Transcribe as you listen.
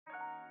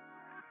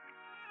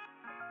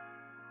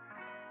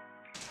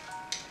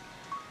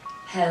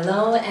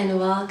Hello and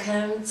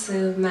welcome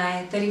to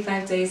my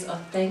 35 days of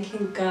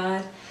thanking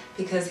God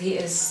because He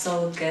is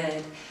so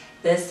good.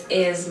 This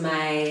is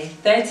my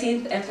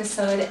 13th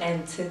episode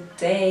and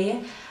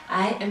today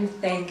I am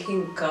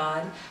thanking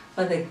God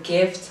for the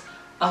gift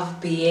of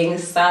being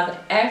South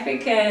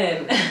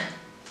African.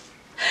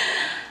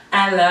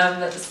 I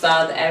love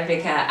South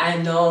Africa. I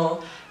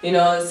know,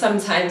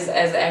 sometimes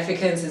as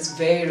Africans it's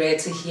very rare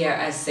to hear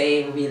us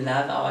saying we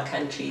love our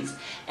countries,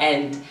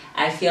 and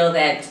I feel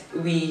that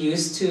we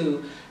used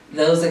to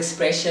those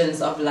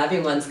expressions of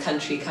loving one's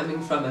country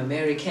coming from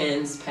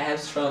Americans,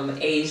 perhaps from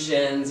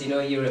Asians,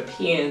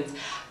 Europeans,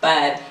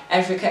 but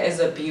Africa is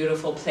a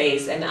beautiful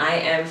place, and I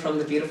am from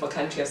the beautiful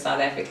country of South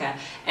Africa,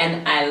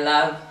 and I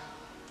love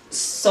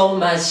so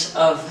much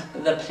of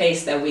the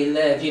place that we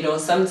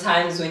live.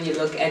 Sometimes when you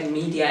look at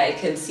media, it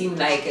can seem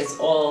like it's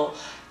all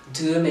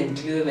doom and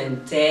gloom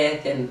and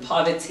death and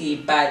poverty,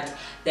 but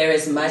there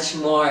is much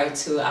more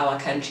to our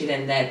country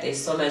than that.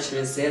 There's so much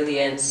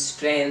resilience,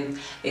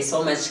 strength, there's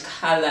so much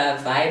color,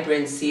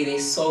 vibrancy,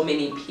 there's so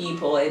many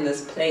people in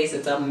this place.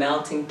 It's a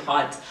melting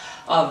pot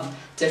of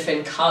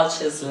different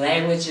cultures,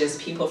 languages,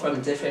 people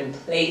from different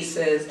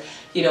places.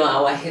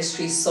 Our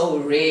history is so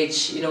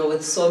rich,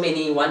 with so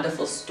many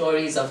wonderful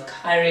stories of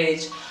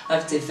courage,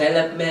 of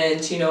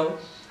development,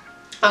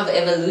 of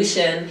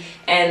evolution,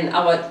 and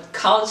our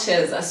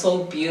cultures are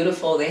so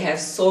beautiful. They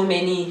have so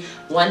many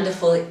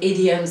wonderful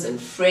idioms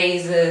and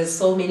phrases,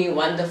 so many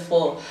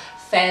wonderful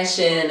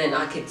fashion and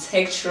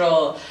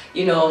architectural,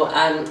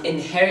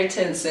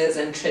 inheritances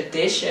and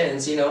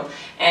traditions,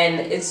 and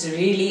it's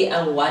really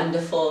a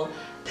wonderful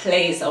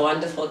place, a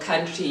wonderful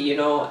country.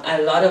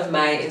 A lot of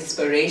my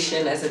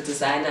inspiration as a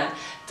designer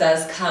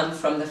does come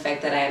from the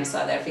fact that I am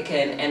South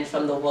African and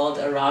from the world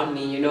around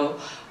me.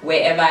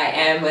 Wherever I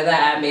am, whether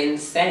I'm in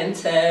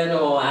Sandton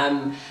or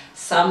I'm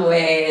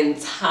somewhere in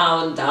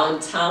town,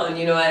 downtown,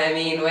 you know what I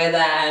mean, whether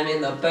I'm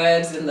in the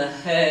burbs, in the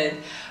hood,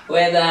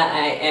 whether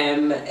I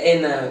am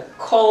in a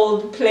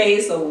cold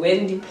place, a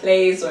windy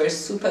place, or a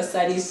super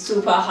sunny,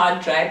 super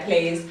hot, dry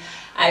place,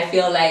 I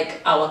feel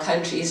like our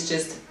country is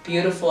just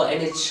beautiful,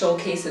 and it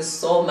showcases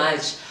so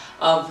much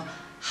of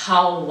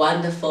how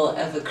wonderful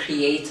of a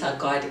creator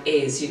God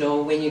is.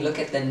 When you look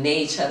at the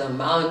nature, the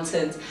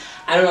mountains,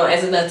 I don't know,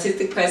 as an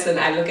artistic person,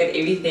 I look at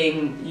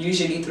everything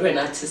usually through an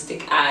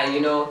artistic eye,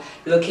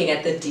 looking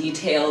at the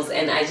details,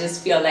 and I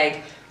just feel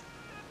like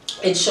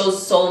it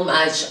shows so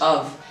much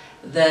of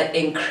the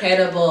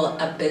incredible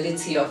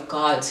ability of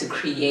God to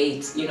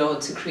create,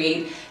 to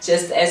create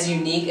just as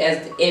unique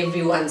as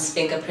everyone's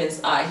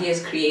fingerprints are. He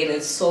has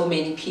created so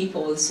many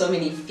people with so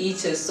many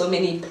features, so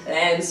many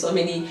plants, so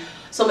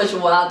much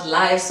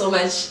wildlife, so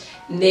much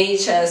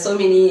nature, so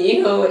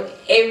many,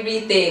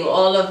 everything,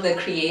 all of the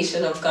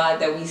creation of God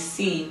that we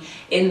see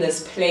in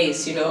this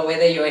place,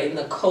 whether you're in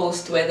the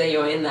coast, whether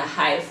you're in the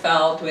high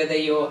veld, whether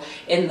you're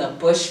in the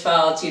bush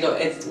veld,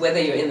 it's whether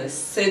you're in the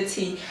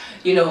city,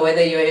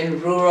 whether you're in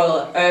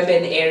rural,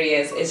 urban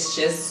areas, it's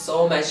just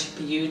so much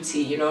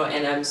beauty,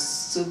 and I'm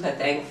super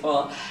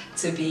thankful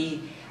to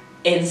be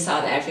in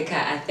South Africa.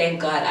 I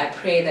thank God. I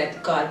pray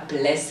that God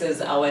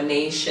blesses our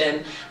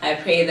nation. I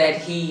pray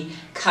that He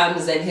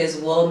comes and His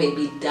will may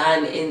be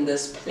done in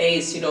this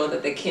place,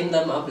 that the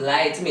kingdom of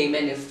light may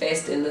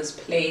manifest in this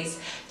place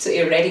to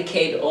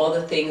eradicate all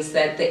the things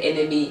that the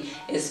enemy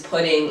is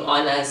putting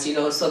on us,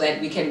 so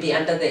that we can be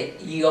under the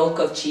yoke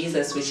of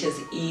Jesus, which is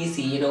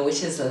easy,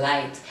 which is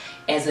light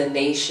as a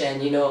nation,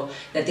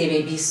 that there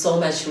may be so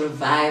much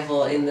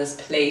revival in this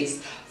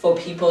place for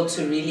people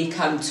to really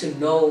come to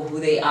know who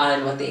they are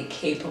and what they're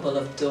capable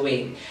of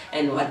doing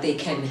and what they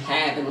can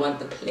have and what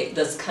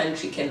this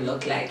country can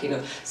look like,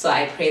 So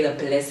I pray the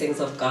blessings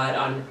of God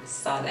on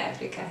South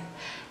Africa.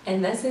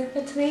 And that's it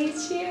for today.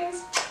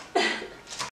 Cheers.